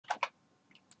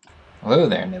Hello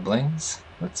there, niblings.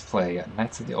 Let's play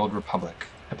Knights of the Old Republic,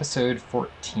 episode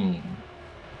 14.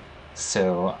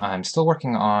 So, I'm still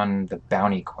working on the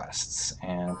bounty quests,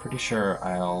 and I'm pretty sure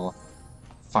I'll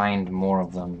find more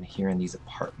of them here in these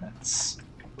apartments.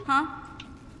 Huh?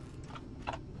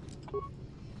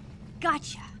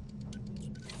 Gotcha.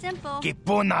 Simple.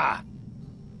 Kipuna!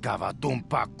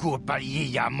 Kavatumpa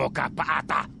kurpaliya moka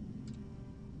paata!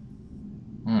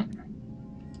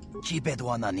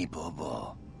 Chibedwana ni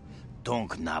bobo.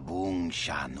 Tonk nabung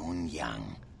shanun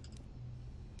yang.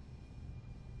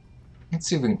 Let's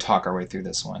see if we can talk our way through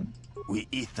this one. We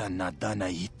itha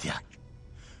nadana itya.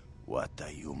 Wata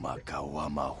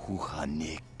yumakawama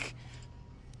huhanik.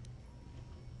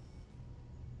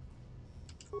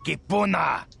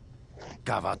 Kipuna!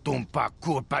 Kavatumpa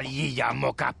kurpaliya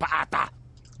moka paata!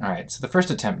 Alright, so the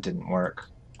first attempt didn't work,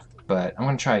 but I'm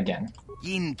going to try again.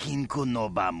 Yin kin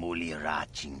kunoba muli ra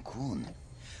chinkun.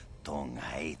 Tong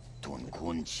hai tun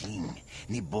kun ching.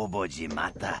 Ni bobo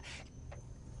jimata.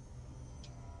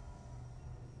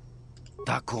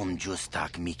 Takum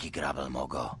justak miki grabel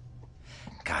mogo.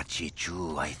 Kachi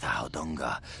chu aitha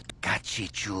hodonga. Kachi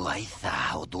chu aitha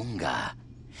hodonga.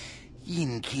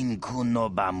 Yin kin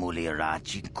kunoba muli ra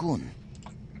chinkun.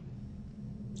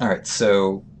 Alright,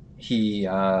 so he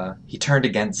turned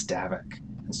against Davik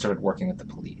and started working with the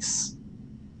police.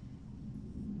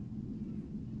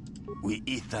 We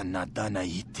itha nadana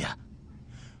itya.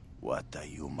 Wata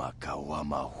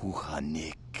yumakawama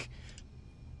huhanik.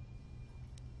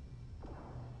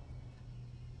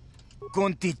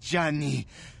 Kontichani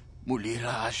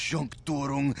mulira asyong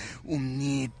turong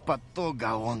umni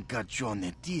patogawang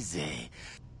kachonetize.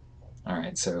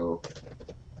 Alright, so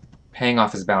paying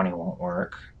off his bounty won't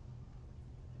work.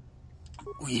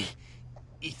 We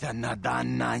itha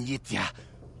nadana itya.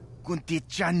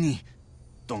 Kontichani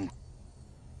tong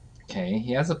Okay,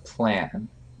 he has a plan.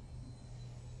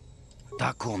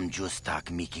 takom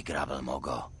justak miki grabel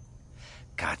mogo.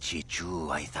 Kachi chu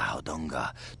aitha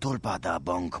hodonga. Tulpada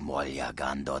bonk molya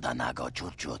gando danago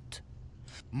chuchut.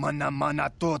 Mana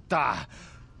tota.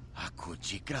 Aku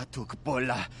jikratuk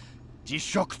pola.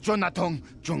 Jishok jonatong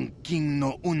chongking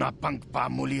no una pangpa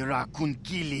mulira kun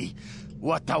kili.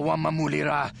 Watawama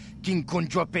mulira king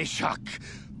konjo peshak.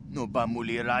 No ba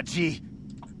mulira ji.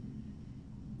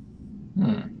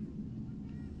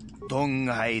 Tong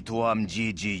hai tuam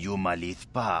jiji yumalith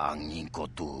pa ang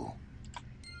inkotu.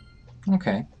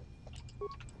 Okay.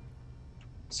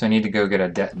 So I need to go get a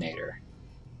detonator.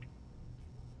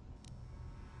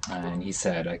 And he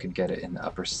said I could get it in the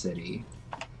upper city.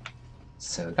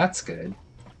 So that's good.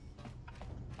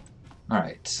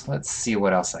 Alright, let's see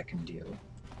what else I can do.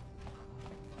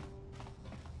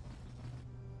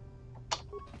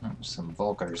 Oh, some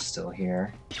Vulkars still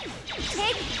here.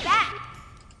 Take that!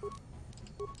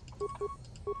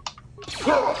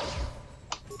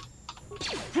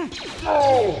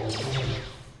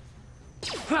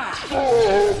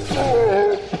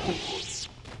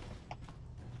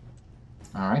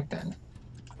 Alright then.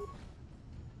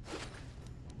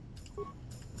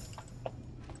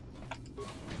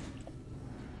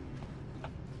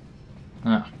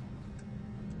 Ah.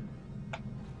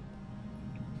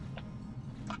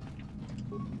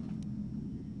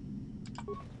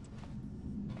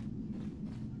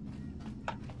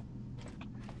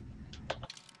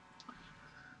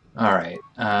 Alright,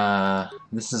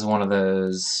 this is one of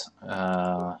those,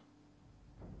 let's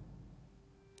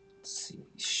see,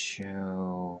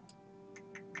 show,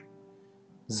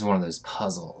 this is one of those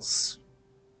puzzles.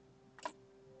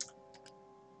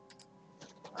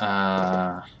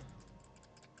 Alright.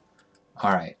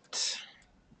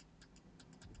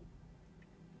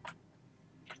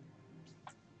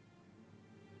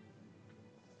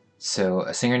 So,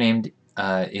 a singer named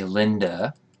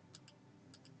Elinda.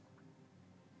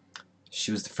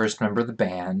 She was the first member of the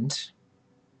band.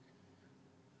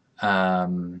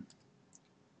 Then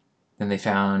they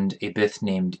found a Bith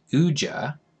named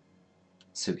Uja.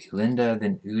 So Elinda,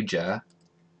 then Uja,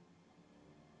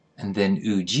 and then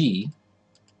Uji.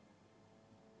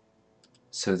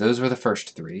 So those were the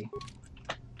first three.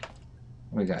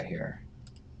 What we got here?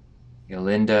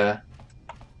 Elinda,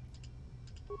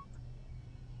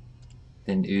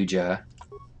 then Uja,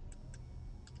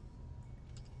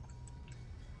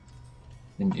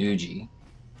 then Uji.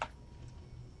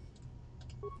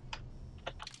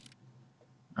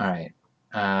 Alright.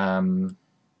 I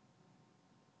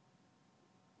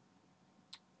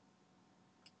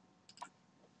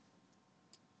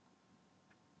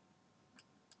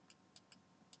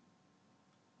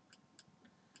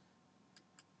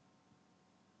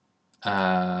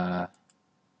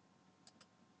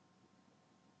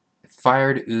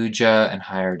fired Uja and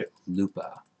hired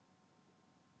Lupa.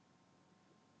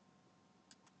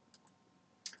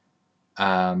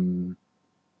 And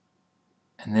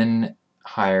then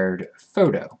hired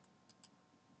Photo.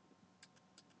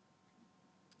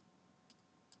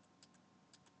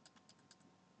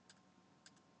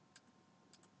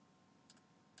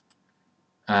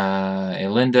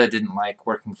 Elinda didn't like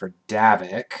working for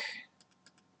Davik,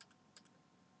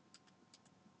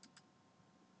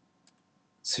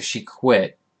 so she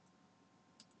quit,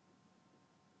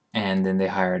 and then they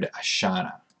hired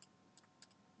Ashana.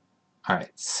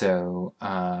 Alright, so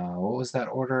what was that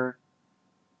order?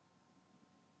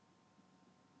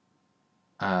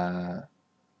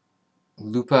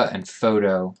 Lupa and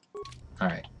Photo.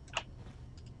 Alright.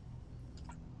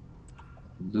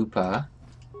 Lupa,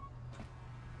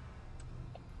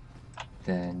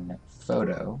 then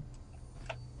Photo,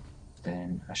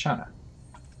 then Ashana.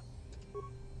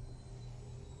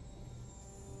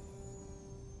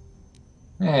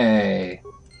 Hey,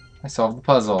 I solved the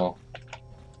puzzle.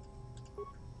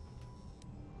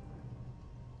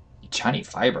 Shiny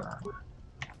fiber armor.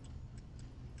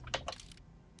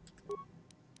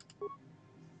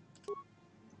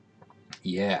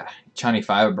 Yeah, shiny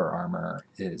fiber armor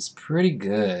is pretty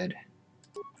good.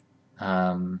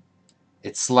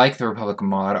 It's like the Republic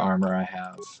mod armor I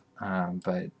have,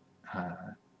 but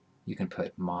you can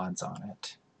put mods on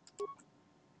it.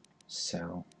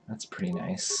 So that's pretty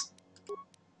nice.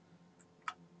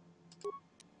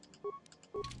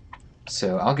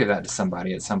 So I'll give that to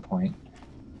somebody at some point.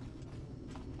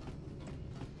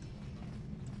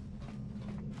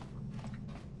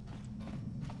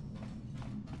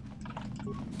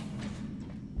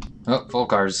 Oh,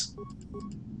 Volkars.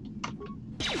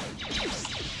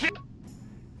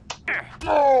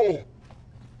 No!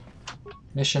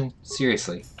 Mission?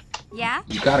 Seriously. Yeah?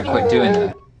 You gotta quit doing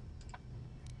that.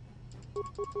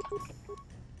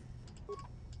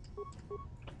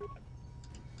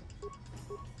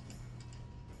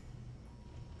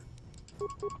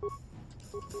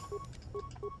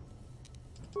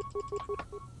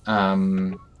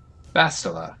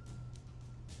 Bastila.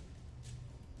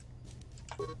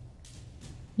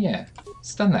 Yeah,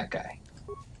 stun that guy.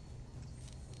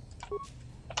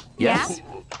 Yes?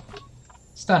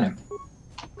 Stun him.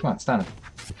 Come on, stun him.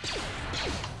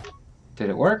 Did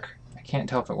it work? I can't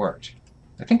tell if it worked.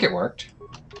 I think it worked.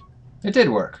 It did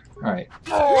work. Alright.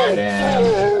 Get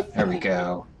him. There we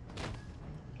go.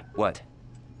 What?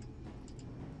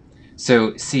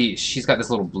 So, see, she's got this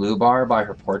little blue bar by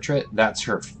her portrait. That's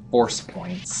her force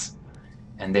points.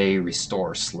 And they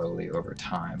restore slowly over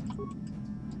time.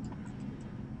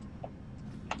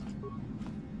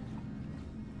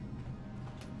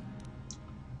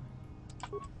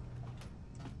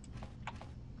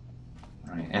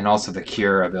 Right. And also the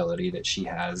cure ability that she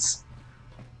has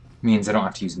means I don't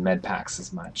have to use med packs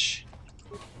as much.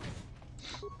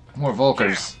 More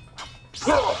Volkers.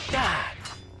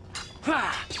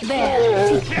 There,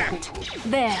 take that.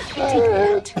 There,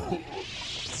 take that.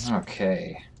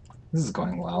 Okay. This is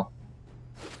going well.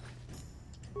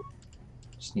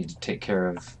 Just need to take care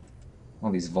of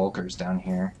all these Volkers down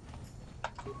here.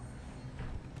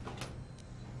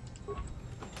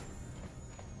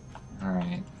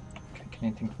 Alright. Can I get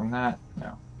anything from that?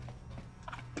 No.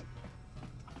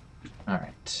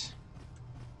 Alright.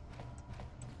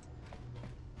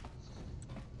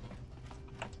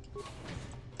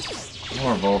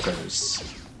 More Volkers.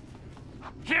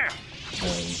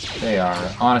 They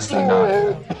are honestly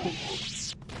not...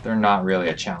 They're not really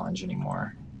a challenge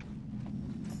anymore.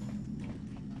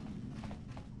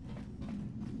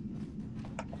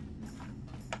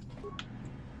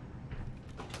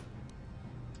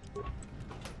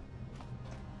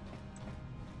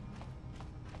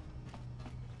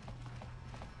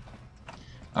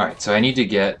 Alright, so I need to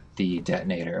get the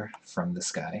detonator from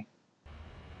this guy.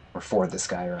 Or for this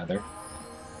guy, rather.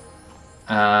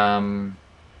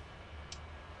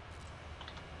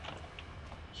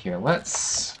 Here,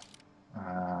 let's...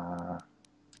 what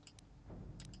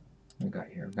we got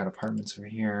here? We've got apartments over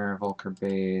here, Volker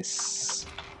base...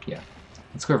 Yeah,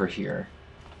 let's go over here.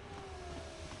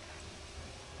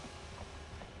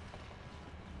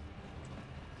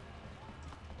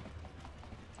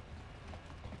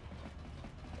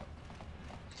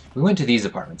 We went to these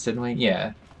apartments, didn't we?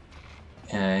 Yeah.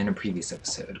 In a previous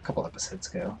episode, a couple episodes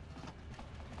ago.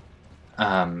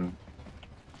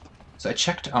 So I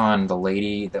checked on the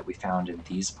lady that we found in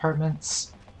these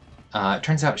apartments. It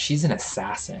turns out she's an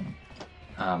assassin.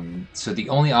 So the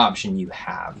only option you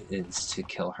have is to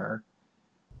kill her.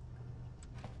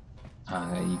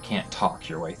 You can't talk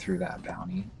your way through that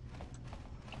bounty.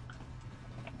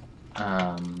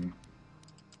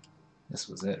 This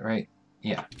was it, right?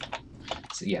 Yeah.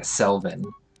 So yeah, Selvin.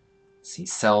 See,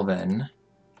 Selvin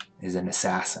is an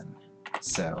assassin.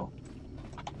 So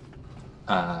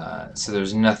so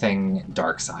there's nothing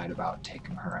dark side about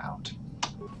taking her out.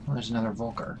 Oh, there's another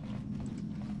Volker.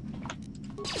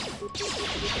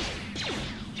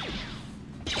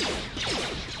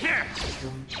 Yeah,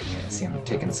 see, I'm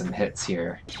taking some hits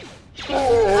here.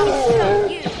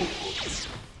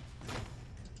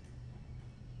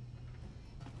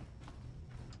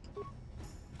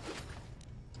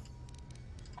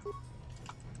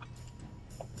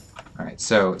 Alright,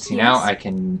 so see now I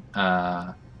can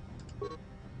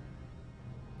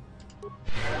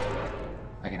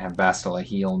have Bastila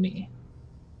heal me.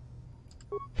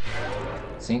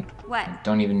 See? What? I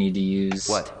don't even need to use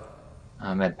What?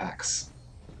 Med packs.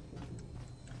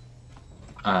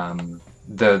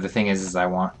 The thing is I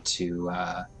want to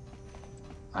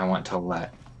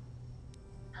let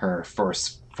her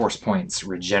force points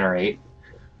regenerate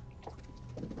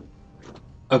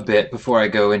a bit before I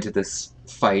go into this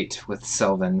fight with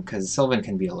Selvin, because Selvin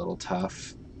can be a little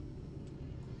tough.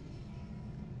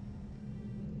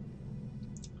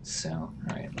 So,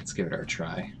 alright, let's give it our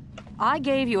try. I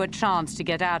gave you a chance to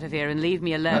get out of here and leave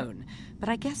me alone, but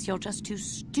I guess you're just too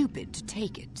stupid to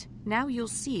take it. Now you'll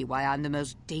see why I'm the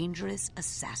most dangerous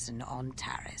assassin on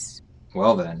Taris.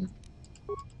 Well then.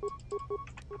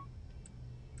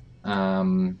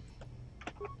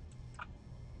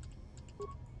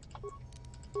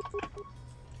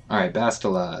 Alright,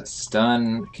 Bastila,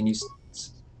 stun. Can you...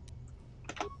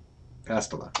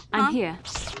 Bastila. I'm here.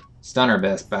 Stun her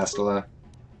best, Bastila.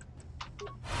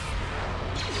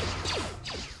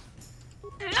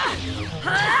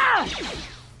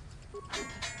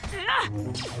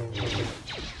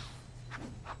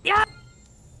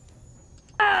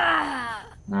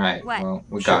 Alright, well,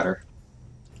 we got her.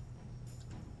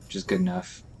 Which is good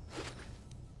enough.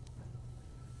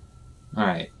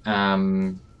 Alright,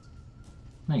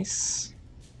 nice.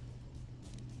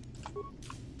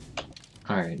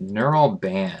 Alright, neural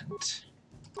band.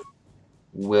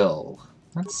 Will.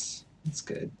 That's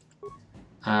good.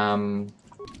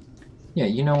 Yeah,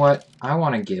 you know what? I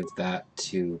want to give that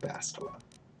to Bastila.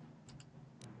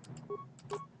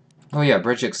 Oh yeah,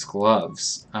 Bridget's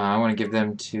gloves. I want to give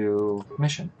them to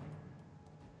Mission.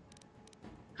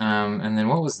 And then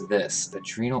what was this?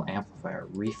 Adrenal amplifier,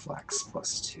 reflex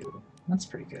 +2. That's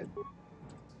pretty good.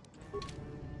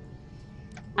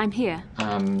 I'm here.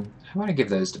 How about I give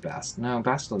those to Bast? No,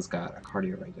 Bastila's got a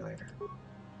cardio regulator.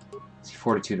 See,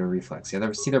 fortitude or reflex. Yeah,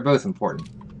 they're both important.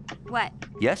 What?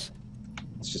 Yes?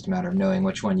 It's just a matter of knowing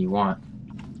which one you want.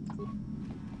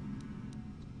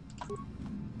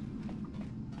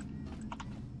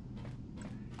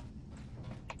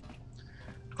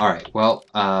 Alright, well,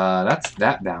 that's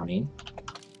that bounty.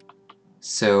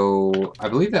 So, I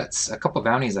believe that's a couple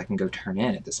bounties I can go turn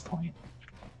in at this point.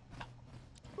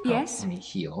 Yes? Let me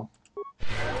heal.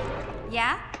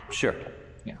 Yeah? Sure.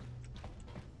 Yeah.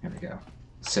 There we go.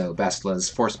 So, Bastila's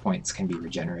force points can be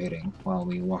regenerating while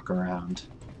we walk around.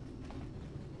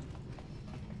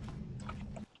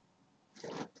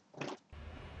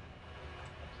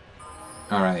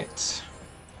 Alright.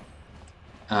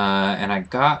 And I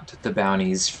got the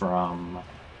bounties from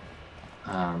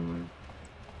the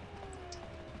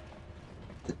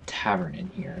tavern in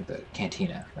here, the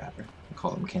cantina, rather. We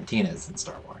call them cantinas in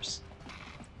Star Wars.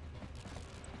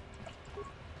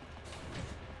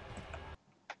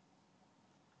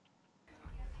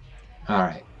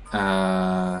 Alright.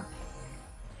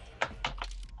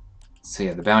 So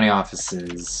yeah, the bounty office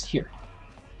is here.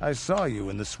 I saw you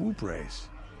in the swoop race.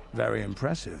 Very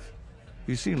impressive.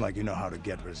 You seem like you know how to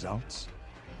get results.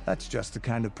 That's just the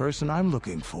kind of person I'm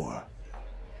looking for.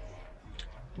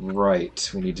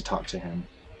 Right, we need to talk to him.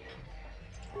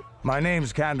 My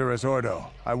name's Canderous Ordo.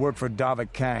 I work for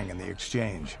Davik Kang in the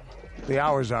Exchange. The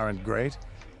hours aren't great,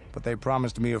 but they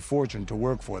promised me a fortune to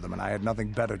work for them and I had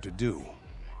nothing better to do.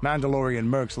 Mandalorian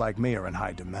mercs like me are in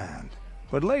high demand.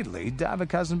 But lately,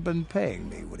 Davik hasn't been paying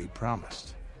me what he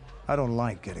promised. I don't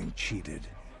like getting cheated.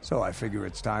 So I figure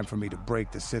it's time for me to break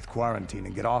the Sith quarantine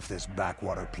and get off this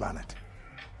backwater planet.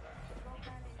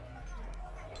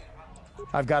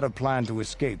 I've got a plan to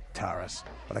escape Taris,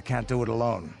 but I can't do it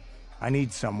alone. I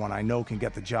need someone I know can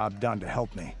get the job done to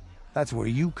help me. That's where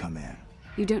you come in.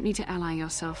 You don't need to ally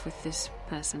yourself with this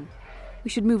person.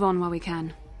 We should move on while we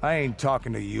can. I ain't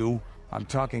talking to you. I'm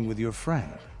talking with your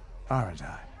friend, aren't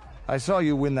I? I saw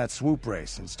you win that swoop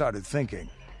race and started thinking,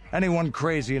 anyone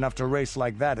crazy enough to race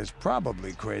like that is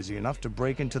probably crazy enough to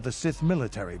break into the Sith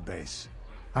military base.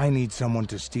 I need someone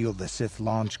to steal the Sith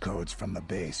launch codes from the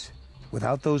base.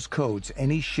 Without those codes,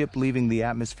 any ship leaving the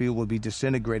atmosphere will be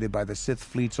disintegrated by the Sith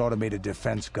fleet's automated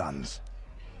defense guns.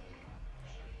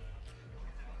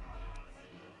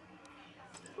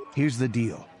 Here's the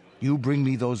deal. You bring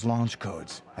me those launch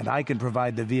codes, and I can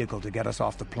provide the vehicle to get us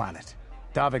off the planet.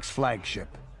 Davik's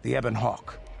flagship, the Ebon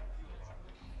Hawk.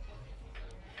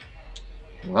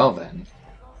 Well then.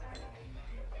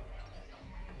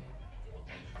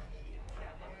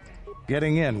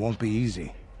 Getting in won't be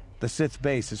easy. The Sith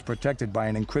base is protected by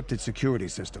an encrypted security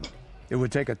system. It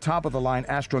would take a top-of-the-line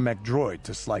astromech droid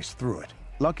to slice through it.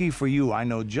 Lucky for you, I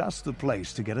know just the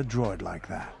place to get a droid like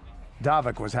that.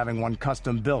 Davik was having one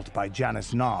custom built by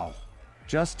Janice Nall.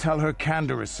 Just tell her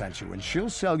KotOR sent you and she'll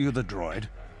sell you the droid.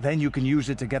 Then you can use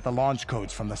it to get the launch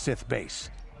codes from the Sith base.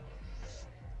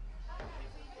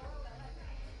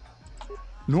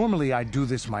 Normally I'd do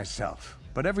this myself,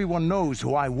 but everyone knows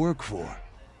who I work for.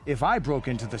 If I broke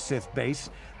into the Sith base,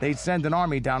 they'd send an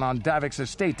army down on Davik's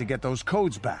estate to get those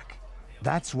codes back.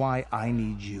 That's why I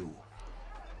need you.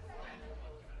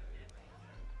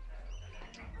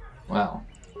 Wow.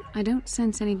 I don't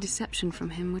sense any deception from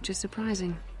him, which is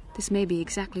surprising. This may be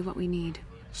exactly what we need.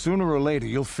 Sooner or later,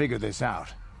 you'll figure this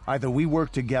out. Either we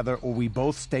work together or we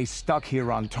both stay stuck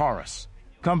here on Taris.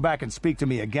 Come back and speak to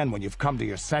me again when you've come to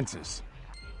your senses.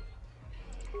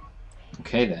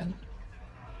 Okay then.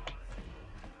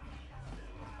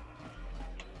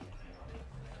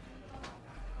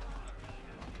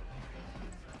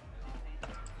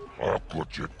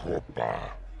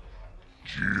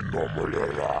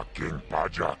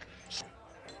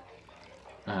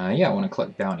 Yeah, I want to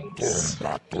collect bounties.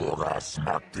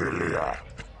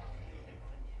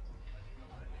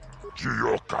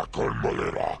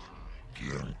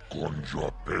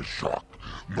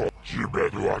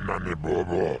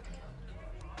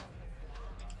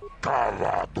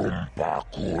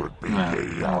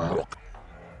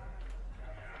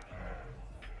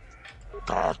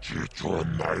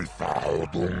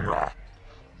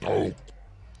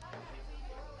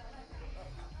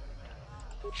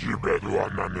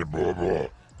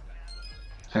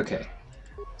 Okay,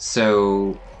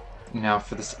 so now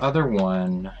for this other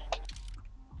one,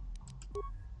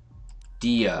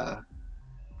 Dia,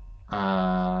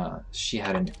 she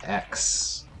had an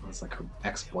ex, it was like her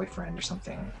ex-boyfriend or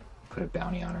something, put a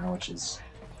bounty on her, which is,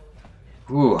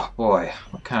 ooh, boy,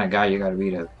 what kind of guy you gotta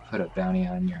be to put a bounty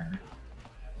on your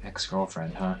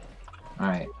ex-girlfriend, huh?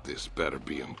 Alright. This better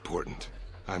be important.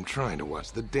 I'm trying to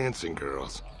watch the dancing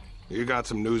girls. You got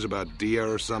some news about Dia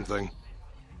or something?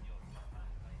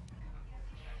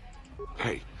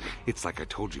 Hey, it's like I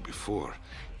told you before.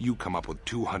 You come up with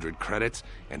 200 credits,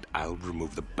 and I'll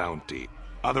remove the bounty.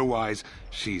 Otherwise,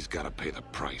 she's gotta pay the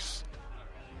price.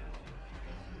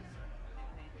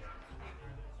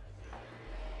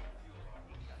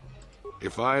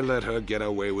 If I let her get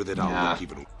away with it, I'll look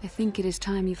even... I think it is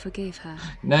time you forgave her.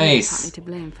 Nice! You're partly to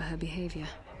blame for her behavior.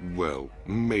 Well,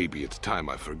 maybe it's time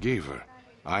I forgave her.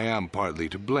 I am partly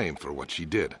to blame for what she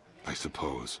did, I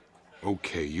suppose.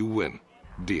 Okay, you win.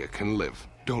 Dia can live.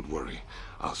 Don't worry.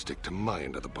 I'll stick to my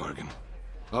end of the bargain.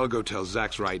 I'll go tell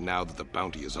Zax right now that the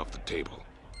bounty is off the table.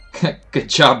 Good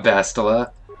job,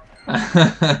 Bastila.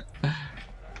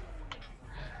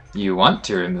 You want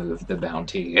to remove the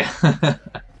bounty.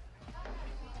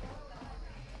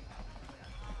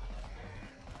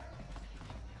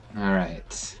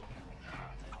 Alright.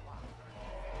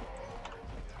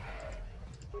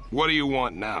 What do you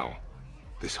want now?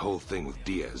 This whole thing with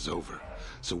Dia is over,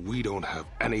 so we don't have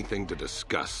anything to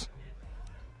discuss.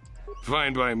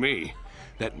 Fine by me.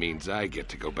 That means I get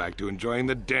to go back to enjoying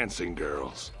the dancing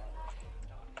girls.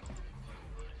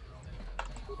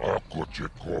 Wait,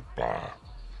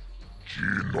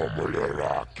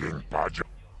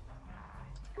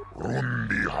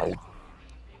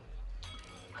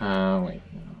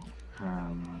 no.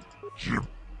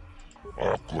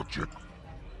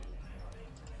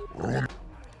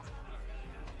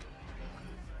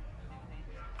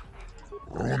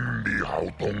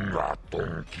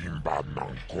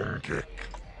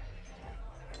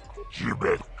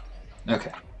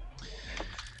 Okay.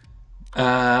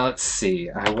 Let's see.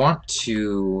 I want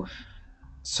to...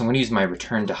 So I'm going to use my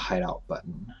return to hideout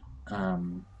button.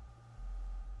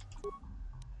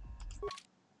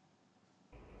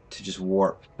 To just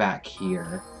warp back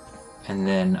here. And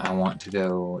then I want to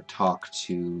go talk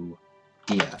to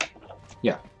Dia.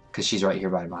 Yeah, because she's right here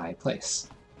by my place.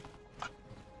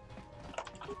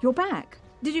 You're back.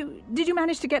 Did you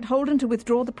manage to get Holden to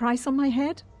withdraw the price on my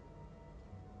head?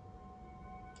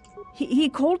 He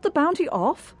called the bounty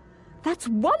off? That's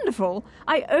wonderful!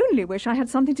 I only wish I had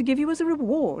something to give you as a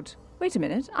reward. Wait a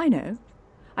minute, I know.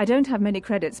 I don't have many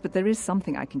credits, but there is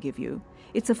something I can give you.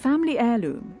 It's a family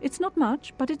heirloom. It's not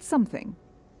much, but it's something.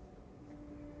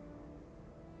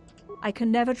 I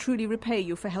can never truly repay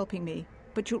you for helping me,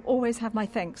 but you'll always have my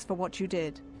thanks for what you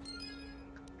did.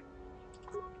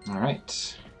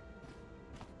 Alright.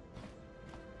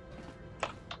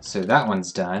 So that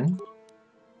one's done.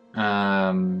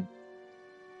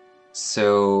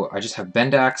 So I just have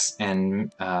Bendax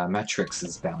and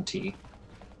Metrix's bounty.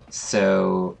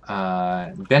 So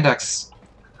Bendax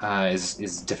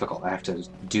is difficult. I have to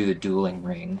do the dueling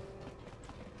ring,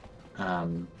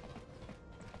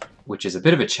 which is a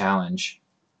bit of a challenge,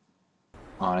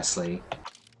 honestly.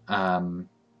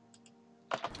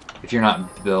 If you're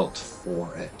not built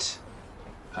for it,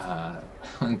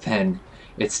 then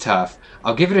it's tough.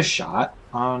 I'll give it a shot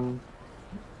on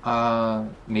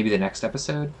maybe the next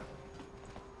episode.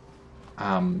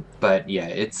 But yeah,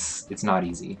 it's not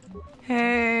easy.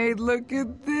 Hey, look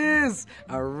at this!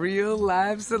 A real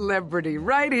live celebrity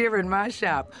right here in my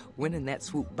shop. Winning that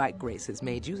swoop bike race has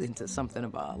made you into something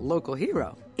of a local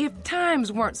hero. If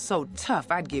times weren't so tough,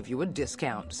 I'd give you a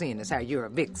discount, seeing as how you're a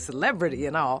big celebrity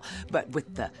and all. But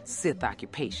with the Sith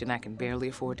occupation, I can barely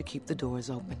afford to keep the doors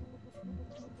open.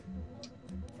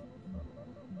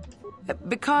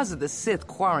 Because of the Sith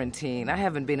quarantine, I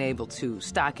haven't been able to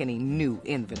stock any new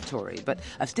inventory, but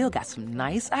I've still got some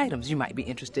nice items you might be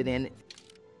interested in.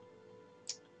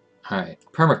 Alright,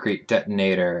 Permacrete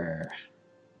Detonator.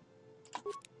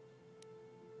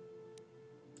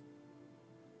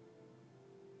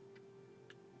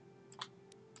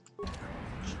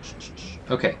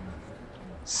 Okay,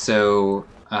 so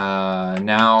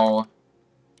now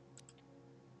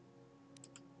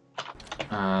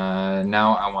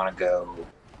I want to go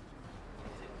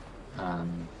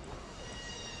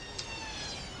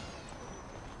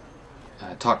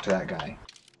talk to that guy.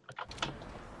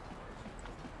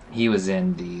 He was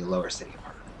in the lower city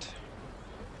apartment.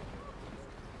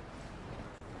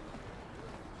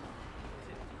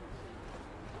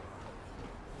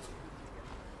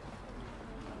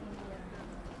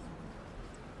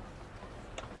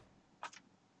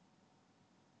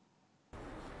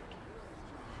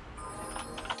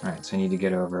 Alright, so I need to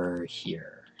get over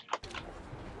here.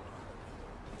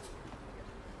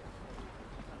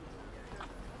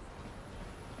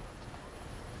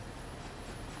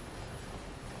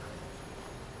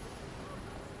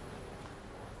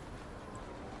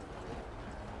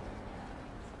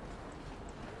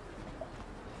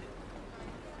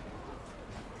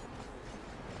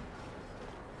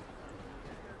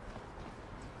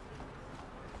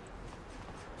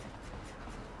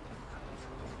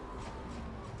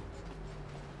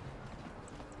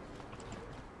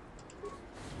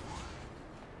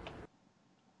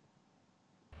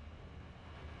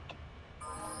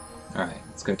 Alright,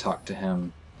 let's go talk to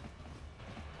him.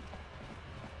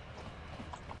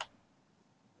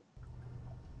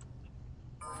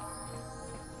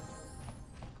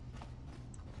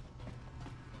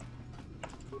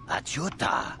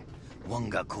 Achuta,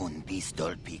 wanga kun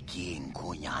pistol piking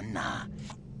kunyana.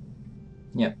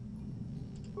 Yep.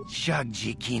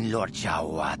 Shagji kin lord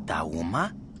chawata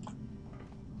uma?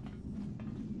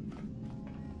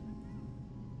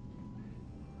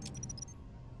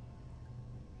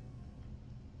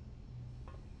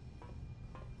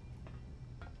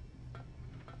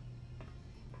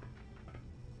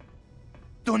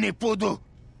 Tuni pudu!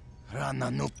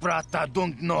 Rana no prata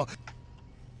dungno!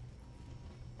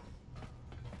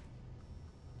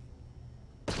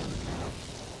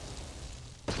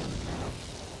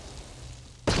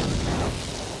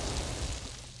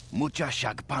 Mucha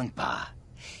shagpangpa.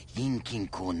 Yinkin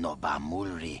kun no ba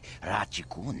mulri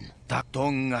rachikun.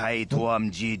 Taktong ay tuam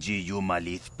jiji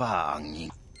yumalit pa ang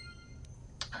yin.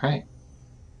 Alright.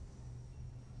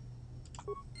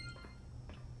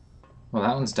 Well,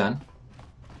 that one's done.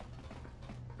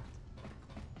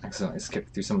 Accidentally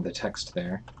skipped through some of the text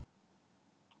there.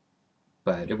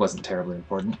 But it wasn't terribly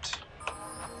important.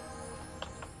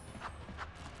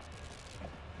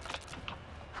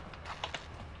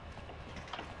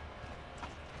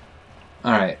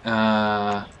 Alright,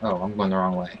 oh, I'm going the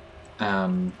wrong way.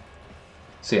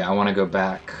 So yeah, I want to go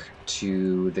back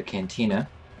to the cantina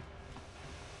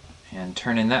and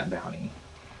turn in that bounty.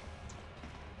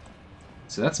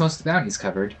 So that's most of the bounties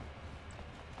covered.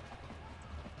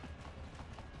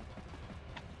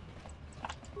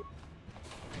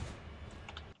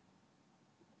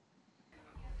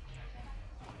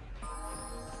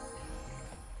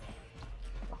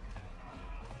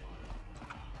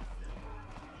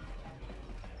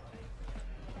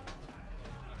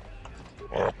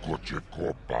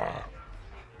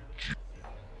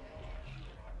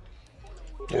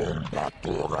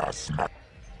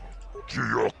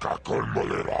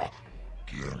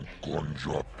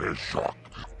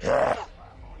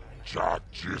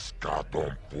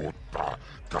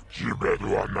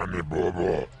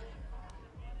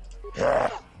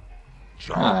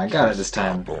 Ah, I got it this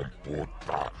time.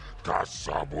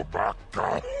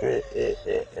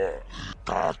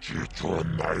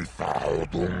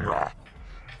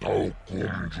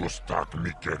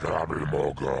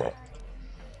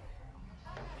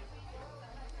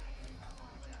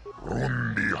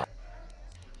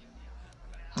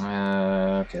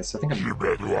 Okay, so I think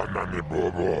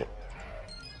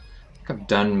I've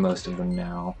done most of them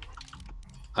now.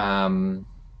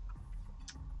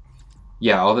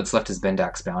 Yeah, all that's left is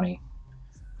Bendak's bounty.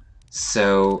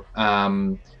 So,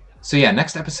 so yeah,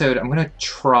 next episode I'm gonna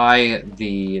try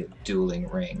the dueling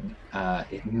ring.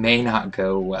 It may not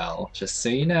go well, just so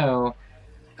you know.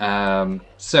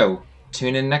 So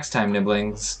tune in next time,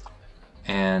 Niblings,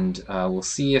 and we'll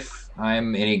see if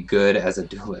I'm any good as a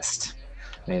duelist.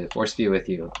 May the Force be with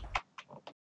you.